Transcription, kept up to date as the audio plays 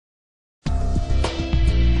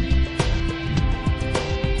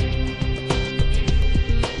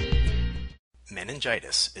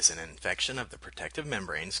meningitis is an infection of the protective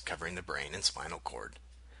membranes covering the brain and spinal cord.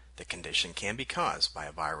 The condition can be caused by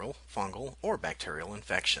a viral, fungal, or bacterial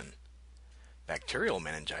infection. Bacterial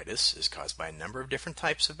meningitis is caused by a number of different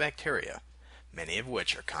types of bacteria, many of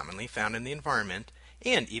which are commonly found in the environment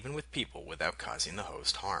and even with people without causing the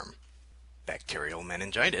host harm. Bacterial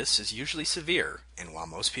meningitis is usually severe, and while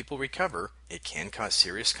most people recover, it can cause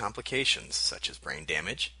serious complications such as brain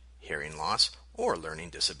damage, hearing loss, or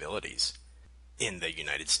learning disabilities. In the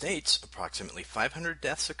United States, approximately 500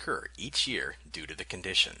 deaths occur each year due to the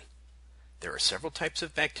condition. There are several types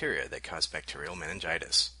of bacteria that cause bacterial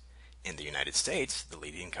meningitis. In the United States, the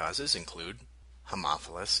leading causes include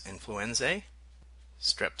Haemophilus influenzae,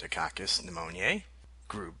 Streptococcus pneumoniae,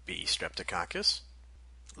 group B Streptococcus,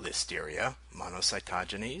 Listeria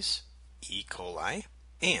monocytogenes, E. coli,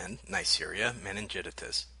 and Neisseria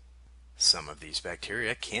meningitidis. Some of these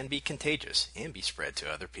bacteria can be contagious and be spread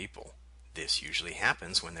to other people. This usually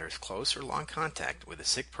happens when there is close or long contact with a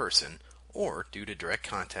sick person or due to direct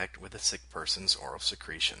contact with a sick person's oral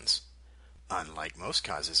secretions. Unlike most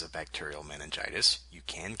causes of bacterial meningitis, you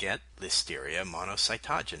can get Listeria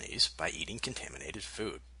monocytogenes by eating contaminated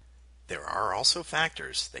food. There are also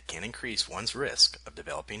factors that can increase one's risk of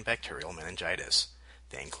developing bacterial meningitis.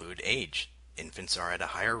 They include age. Infants are at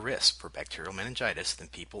a higher risk for bacterial meningitis than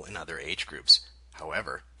people in other age groups.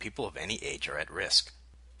 However, people of any age are at risk.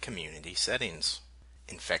 Community settings.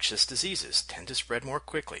 Infectious diseases tend to spread more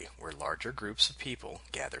quickly where larger groups of people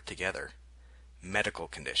gather together. Medical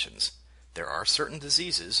conditions. There are certain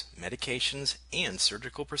diseases, medications, and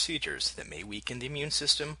surgical procedures that may weaken the immune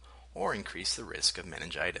system or increase the risk of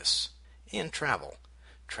meningitis. And travel.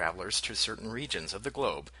 Travelers to certain regions of the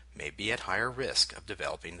globe may be at higher risk of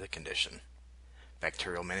developing the condition.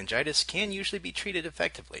 Bacterial meningitis can usually be treated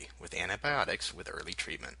effectively with antibiotics with early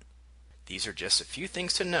treatment. These are just a few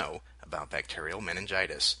things to know about bacterial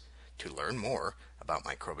meningitis. To learn more about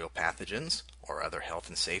microbial pathogens or other health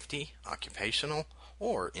and safety, occupational,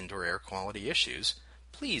 or indoor air quality issues,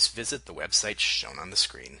 please visit the website shown on the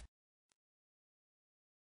screen.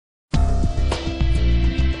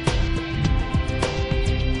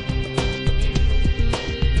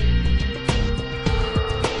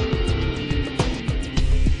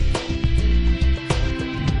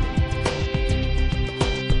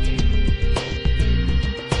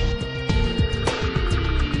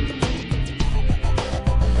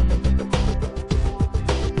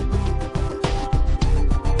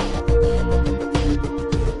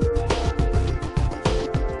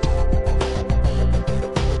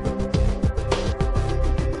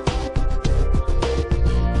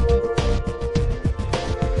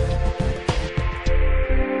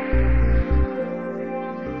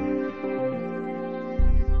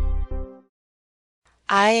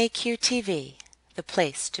 IAQ TV, the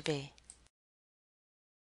place to be.